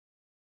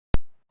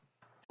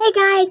Hey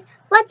guys,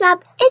 what's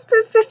up? It's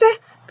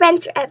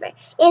Friends Forever.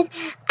 And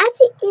as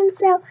you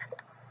guys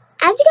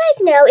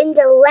know, in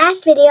the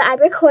last video I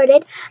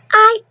recorded,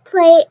 I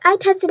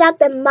tested out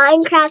the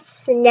Minecraft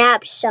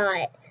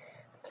snapshot.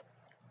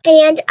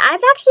 And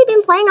I've actually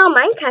been playing on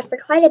Minecraft for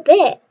quite a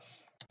bit.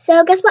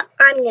 So guess what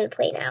I'm gonna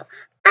play now?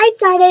 I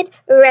decided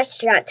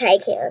Restaurant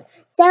Tycoon.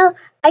 So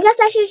I guess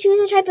I should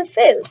choose a type of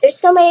food. There's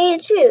so many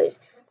to choose.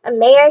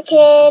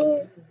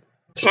 American,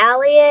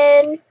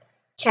 Italian,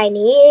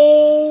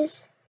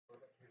 Chinese,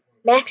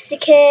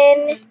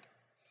 Mexican,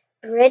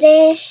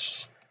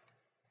 British,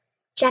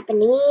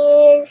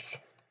 Japanese,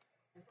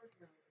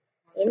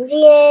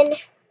 Indian,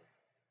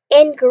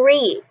 and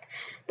Greek.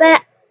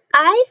 But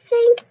I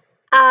think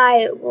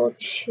I will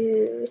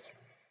choose.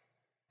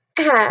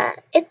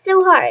 It's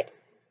so hard.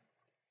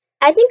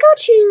 I think I'll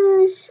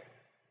choose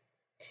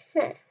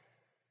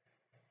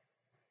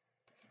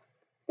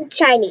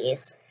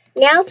Chinese.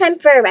 Now it's time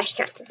for a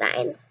restaurant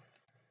design.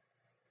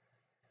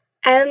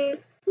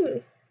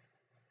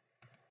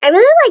 I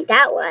really like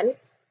that one.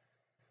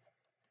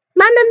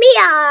 Mamma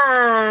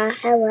mia!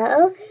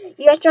 Hello?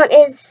 Your restaurant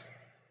is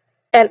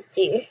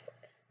empty.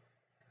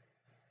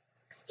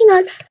 Hang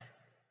on,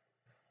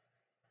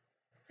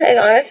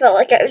 I felt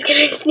like I was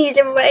gonna sneeze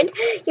in mind.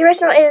 Your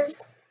restaurant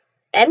is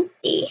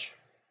empty.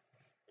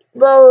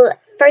 Well,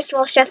 first of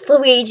all, Chef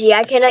Luigi,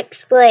 I can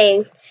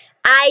explain.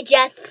 I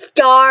just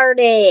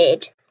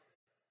started.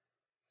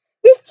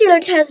 This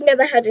restaurant has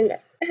never had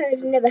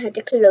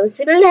to close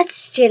the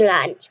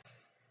restaurant.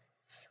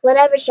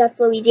 Whatever, Chef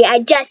Luigi, I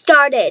just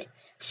started.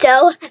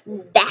 So,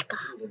 back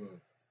off.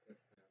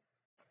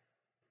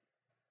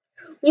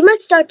 We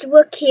must start to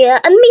work here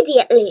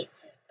immediately.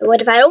 But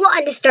what if I don't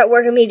want to start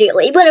work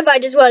immediately? What if I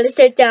just want to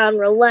sit down and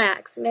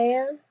relax,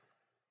 man?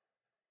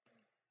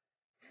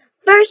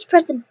 First,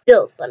 press the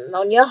build button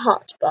on your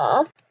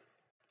hotbar.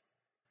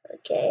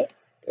 Okay,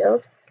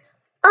 build.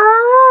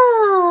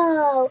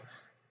 Oh!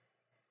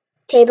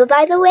 Table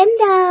by the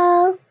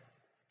window.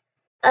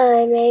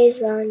 I may as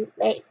well.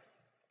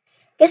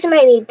 Guess I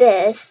might need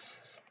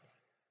this.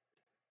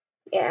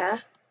 Yeah.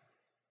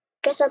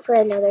 Guess I'll put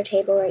another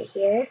table right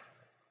here.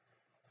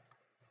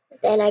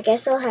 Then I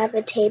guess I'll have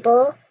a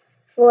table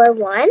for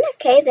one.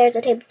 Okay, there's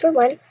a table for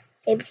one.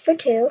 Table for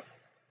two.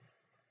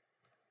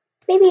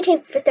 Maybe a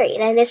table for three.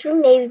 And then this would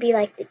maybe be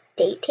like the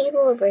date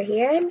table over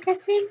here, I'm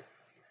guessing.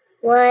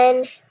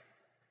 1,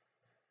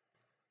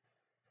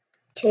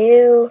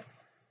 2.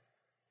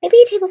 Maybe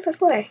a table for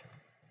 4.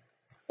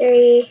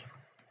 3,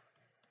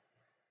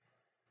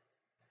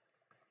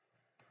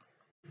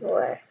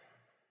 4.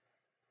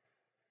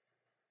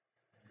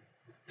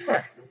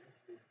 Huh.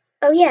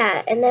 Oh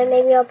yeah, and then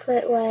maybe I'll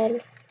put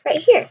one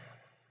right here.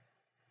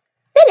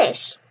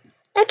 Finish!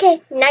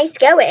 Okay, nice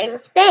going.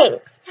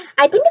 Thanks.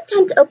 I think it's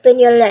time to open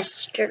your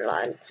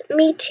restaurant.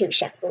 Me too,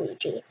 Chef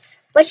Luigi.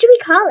 What should we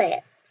call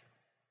it?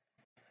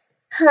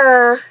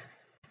 I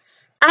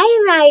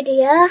have an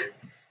idea.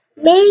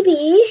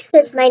 Maybe,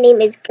 since my name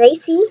is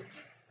Gracie,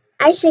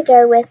 I should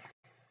go with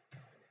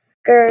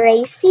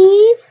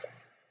Gracie's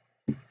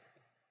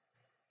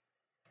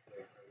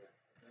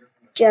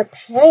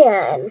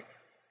Japan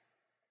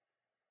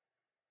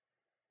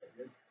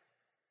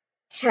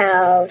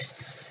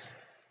House.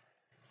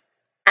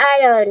 I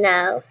don't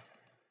know.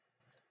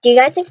 Do you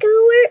guys think it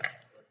will work?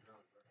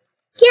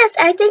 Yes,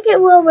 I think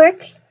it will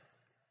work.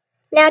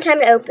 Now time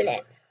to open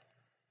it.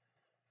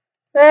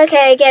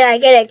 Okay,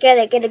 get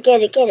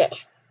it.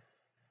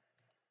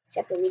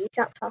 Chef Luigi,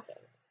 stop talking.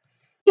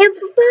 Table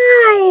 5!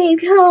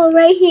 Oh,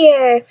 right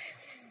here.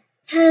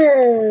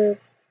 Oh,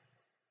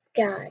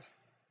 God.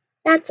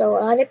 That's a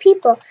lot of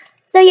people.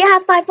 So you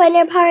have 5 by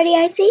your party,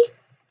 I see?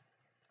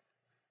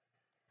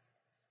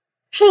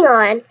 Hang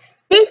on.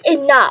 This is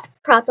not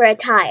proper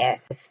attire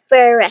for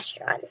a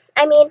restaurant.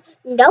 I mean,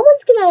 no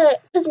one's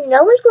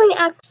going to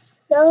act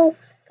so,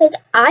 because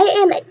I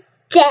am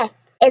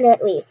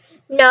definitely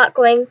not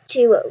going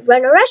to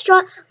run a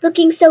restaurant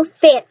looking so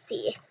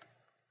fancy.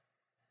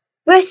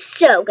 We're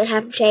so gonna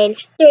have to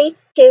change. 3,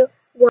 2,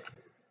 1.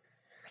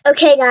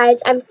 Okay,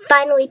 guys, I'm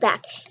finally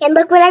back. And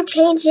look what I've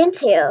changed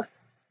into.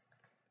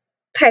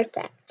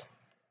 Perfect.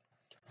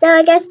 So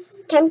I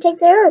guess time to take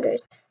their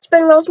orders.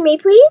 Spring rolls for me,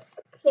 please.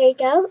 Here you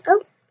go.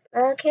 Oh,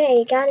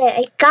 okay, got it.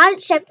 I got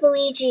it, Chef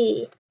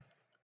Luigi.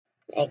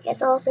 I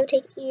guess I'll also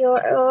take your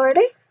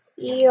order.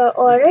 Your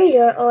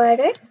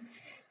order.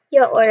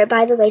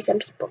 By the way, some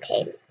people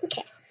came.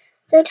 Okay.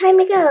 So time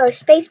to go.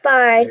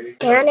 Spacebar,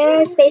 down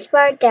arrow,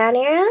 spacebar, down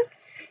arrow.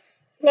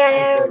 Down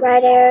arrow,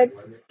 right arrow,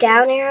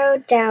 down arrow,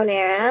 down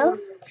arrow.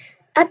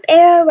 Up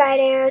arrow, right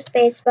arrow,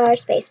 spacebar,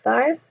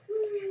 spacebar.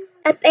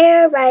 Up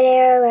arrow, right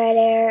arrow, right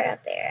arrow,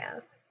 up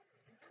arrow.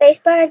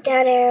 Spacebar,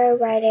 down arrow,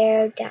 right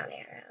arrow, down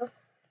arrow.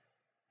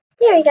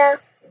 There we go.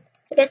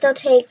 So I guess I'll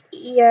take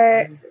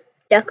your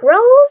duck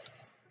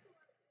rolls.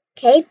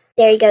 Okay,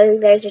 there you go.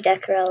 There's your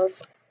duck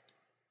rolls.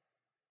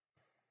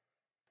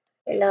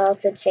 And I'll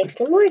also take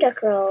some more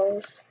duck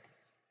rolls.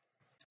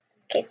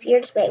 Okay, so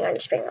you're just waiting on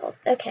your spring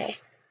rolls. Okay.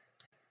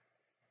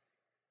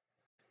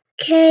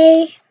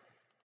 Okay,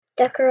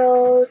 duck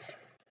rolls.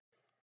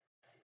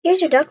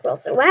 Here's your duck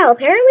rolls. Wow,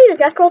 apparently the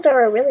duck rolls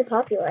are really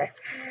popular.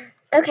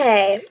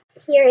 Okay,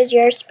 here is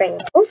your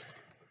sprinkles.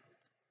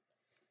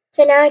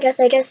 So now I guess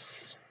I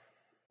just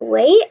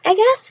wait, I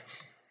guess?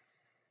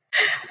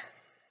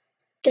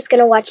 Just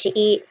gonna watch you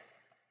eat.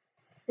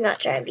 I'm not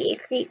trying to be a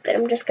creep, but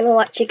I'm just gonna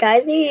watch you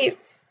guys eat.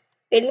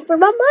 Waiting for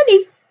my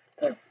money.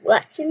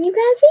 Watching you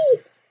guys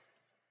eat.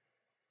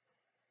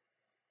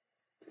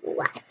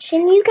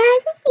 Watching you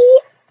guys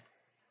eat.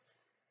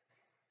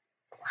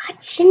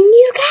 Watching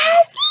you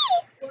guys eat.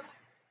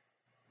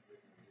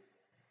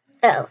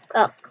 Oh,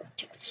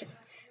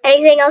 delicious.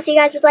 Anything else you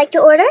guys would like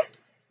to order?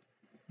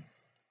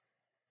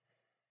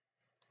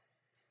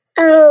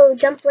 Oh,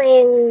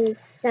 dumplings,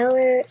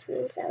 sweet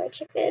and sour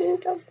chicken,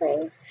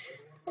 dumplings.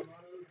 What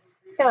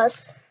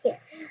else? Here.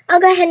 I'll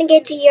go ahead and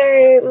get to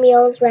your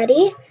meals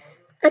ready.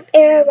 Up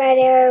arrow, right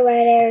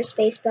arrow,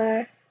 space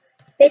bar.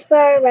 Space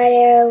bar, right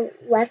arrow,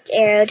 left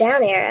arrow,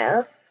 down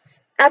arrow.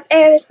 Up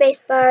arrow, space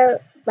bar,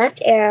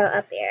 left arrow,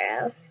 up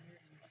arrow.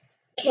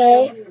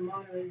 Okay.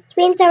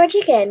 Sweet and sour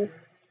chicken.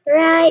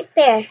 Right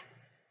there.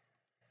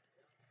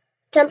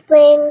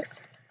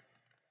 Dumplings.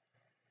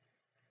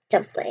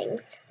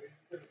 Dumplings.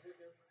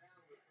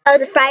 Oh,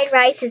 the fried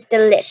rice is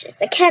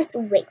delicious. I can't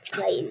wait to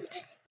tell you.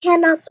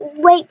 Cannot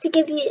wait to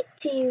give it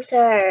to you,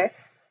 sir.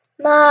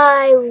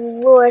 My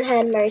Lord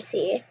have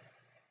mercy.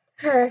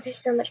 There's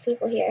so much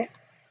people here.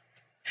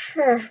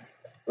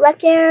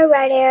 Left arrow,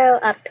 right arrow,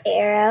 up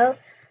arrow,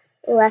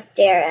 left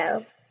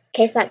arrow.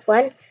 Okay, so that's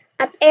 1.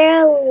 Up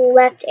arrow,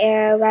 right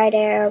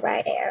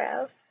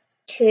arrow.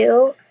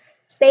 2.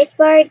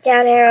 Spacebar,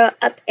 down arrow,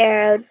 up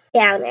arrow,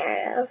 down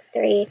arrow.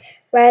 3.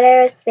 Right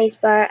arrow,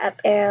 spacebar, up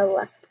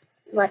arrow,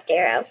 left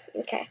arrow.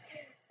 Okay.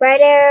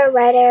 Right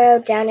arrow,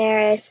 down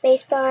arrow,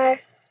 spacebar.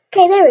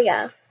 Okay, there we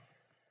go.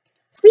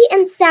 Sweet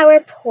and sour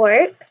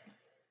pork.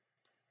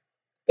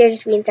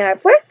 There's sweet and sour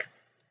pork.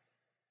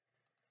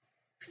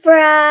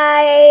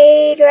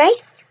 Fried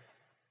rice.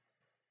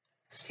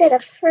 Set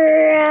of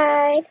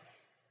fried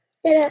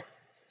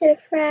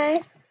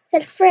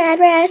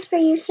rice for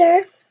you,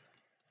 sir.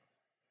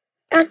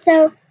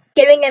 Also,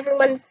 giving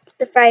everyone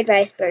the fried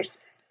rice first.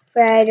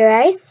 Fried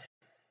rice.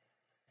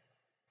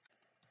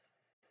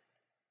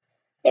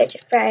 There's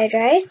your fried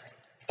rice.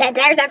 Said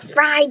there's a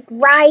fried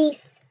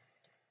rice.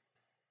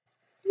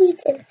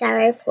 Sweet and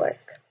sour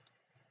pork.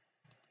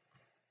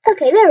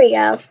 Okay, there we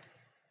go.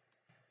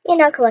 You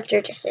now collect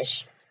your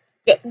dishes.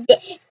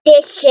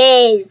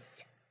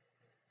 Dishes.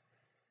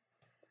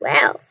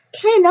 Wow.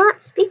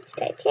 Cannot speak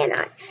today.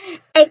 Cannot.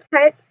 Egg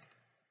part.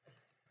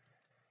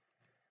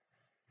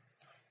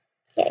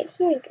 Okay,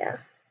 here we go.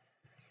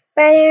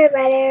 Right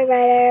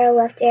arrow,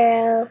 left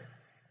arrow.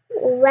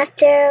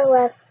 Left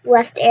arrow,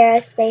 left arrow,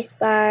 space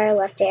bar,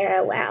 left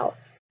arrow, wow.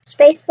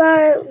 Space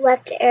bar,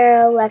 left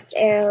arrow,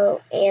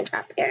 and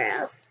up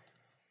arrow.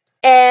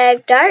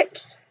 Egg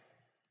darts.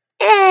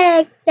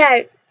 Egg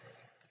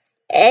darts.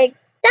 Egg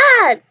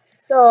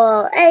dots.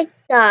 Egg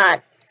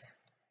dots.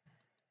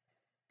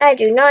 I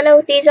do not know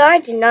what these are. I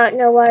do not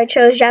know why I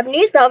chose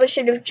Japanese. Probably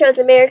should have chose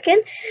American.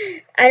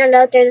 I don't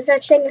know if there's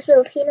such thing as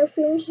Filipino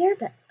food in here,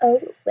 but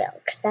oh well,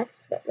 because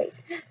that's what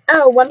reason.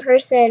 Oh, one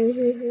person.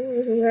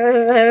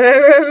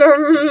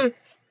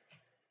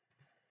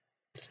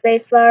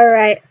 Spacebar,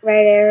 right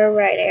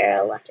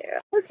arrow, left arrow.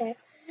 Okay.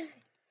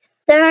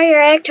 So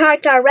your egg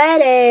tarts are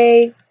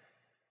ready.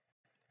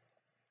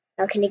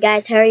 Now can you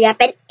guys hurry up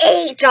and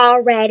eat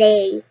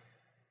already?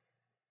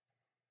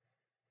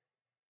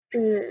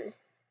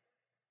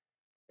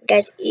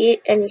 Guys,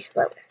 eat any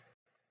slower.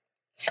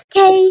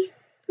 Okay,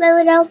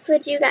 what else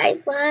would you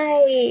guys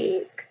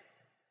like?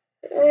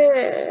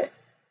 Oh,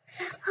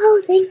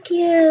 thank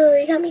you.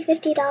 You got me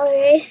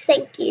 $50.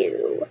 Thank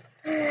you.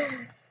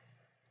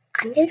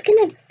 I'm just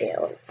gonna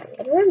build. I'm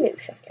gonna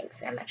remove some things,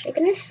 and I'm actually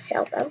gonna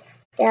sell them.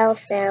 Sell.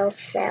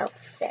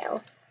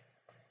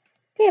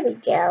 There we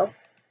go.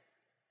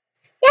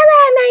 Now that I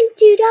have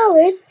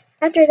 $92,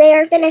 after they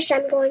are finished,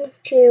 I'm going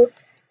to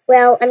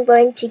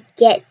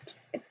get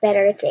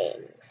better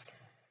things.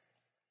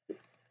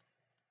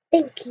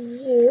 Thank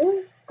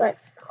you.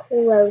 Let's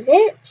close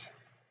it.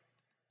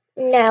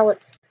 Now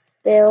let's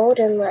build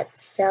and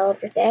let's sell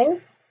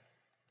everything.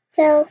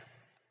 So,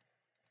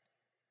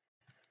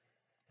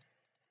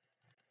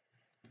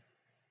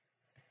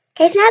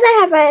 okay, so now that I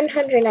have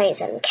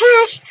 197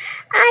 cash,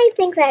 I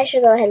think that I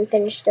should go ahead and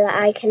finish so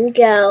that I can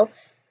go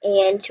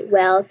and,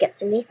 well, get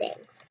some new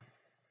things.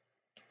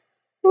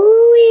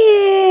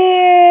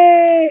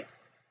 Weird.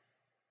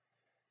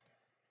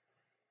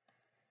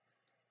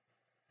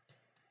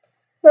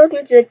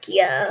 Welcome to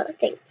IKEA.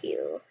 Thank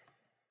you.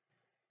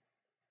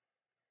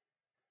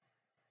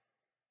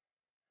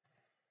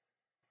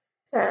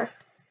 Huh.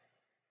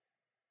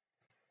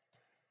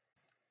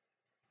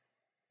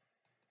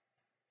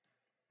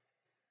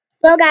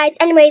 Well, guys,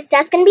 anyways,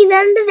 that's going to be the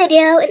end of the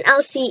video, and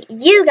I'll see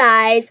you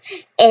guys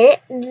in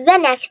the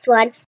next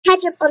one.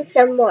 Catch up on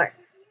some more.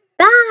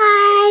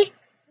 Bye!